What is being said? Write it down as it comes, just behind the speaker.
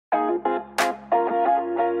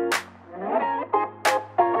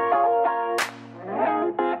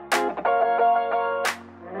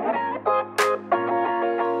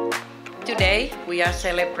Today we are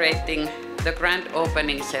celebrating the grand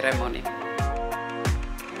opening ceremony.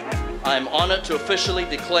 I am honored to officially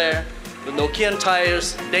declare the Nokian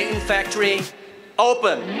Tyres Dayton factory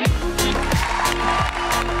open.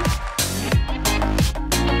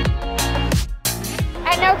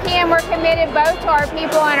 At Nokian, we're committed both to our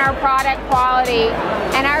people and our product quality,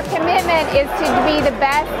 and our commitment is to be the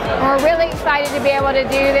best, and we're really excited to be able to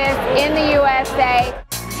do this in the USA.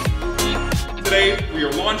 Today, we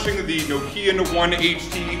are launching the Nokian One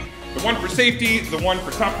HT, the one for safety, the one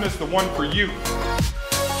for toughness, the one for you.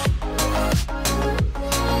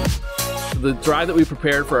 The drive that we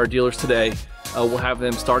prepared for our dealers today, we'll have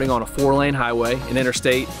them starting on a 4-lane highway, an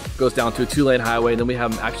interstate, goes down to a 2-lane highway, and then we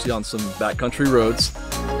have them actually on some backcountry roads.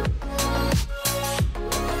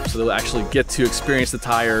 So they'll actually get to experience the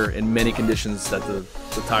tire in many conditions that the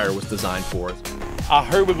tire was designed for. I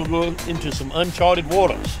heard we were going into some uncharted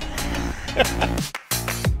waters.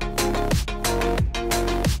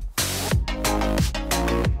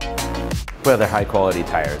 Well, they're high quality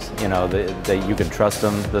tires. You know, you can trust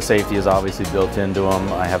them. The safety is obviously built into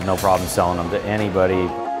them. I have no problem selling them to anybody.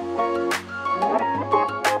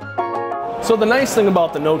 So the nice thing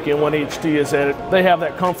about the Nokian One HT is that they have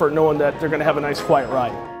that comfort knowing that they're going to have a nice quiet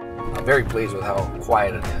ride. I'm very pleased with how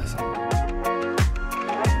quiet it is.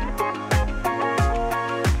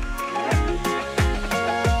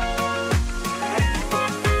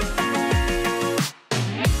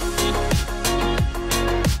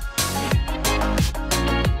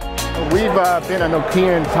 We've been a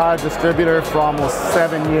Nokian tire distributor for almost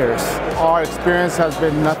 7 years. Our experience has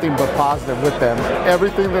been nothing but positive with them.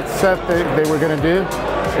 Everything that said they were going to do,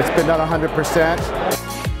 it's been done 100%.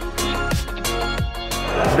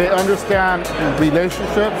 They understand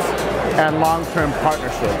relationships and long-term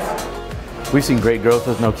partnerships. We've seen great growth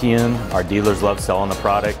with Nokian. Our dealers love selling the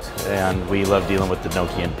product, and we love dealing with the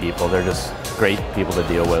Nokian people. They're just great people to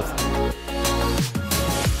deal with.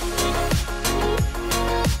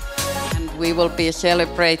 We will be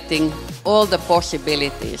celebrating all the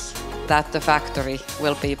possibilities that the factory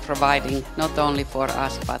will be providing, not only for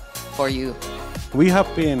us, but for you. We have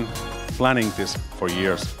been planning this for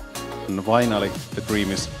years, and finally the dream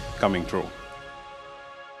is coming true.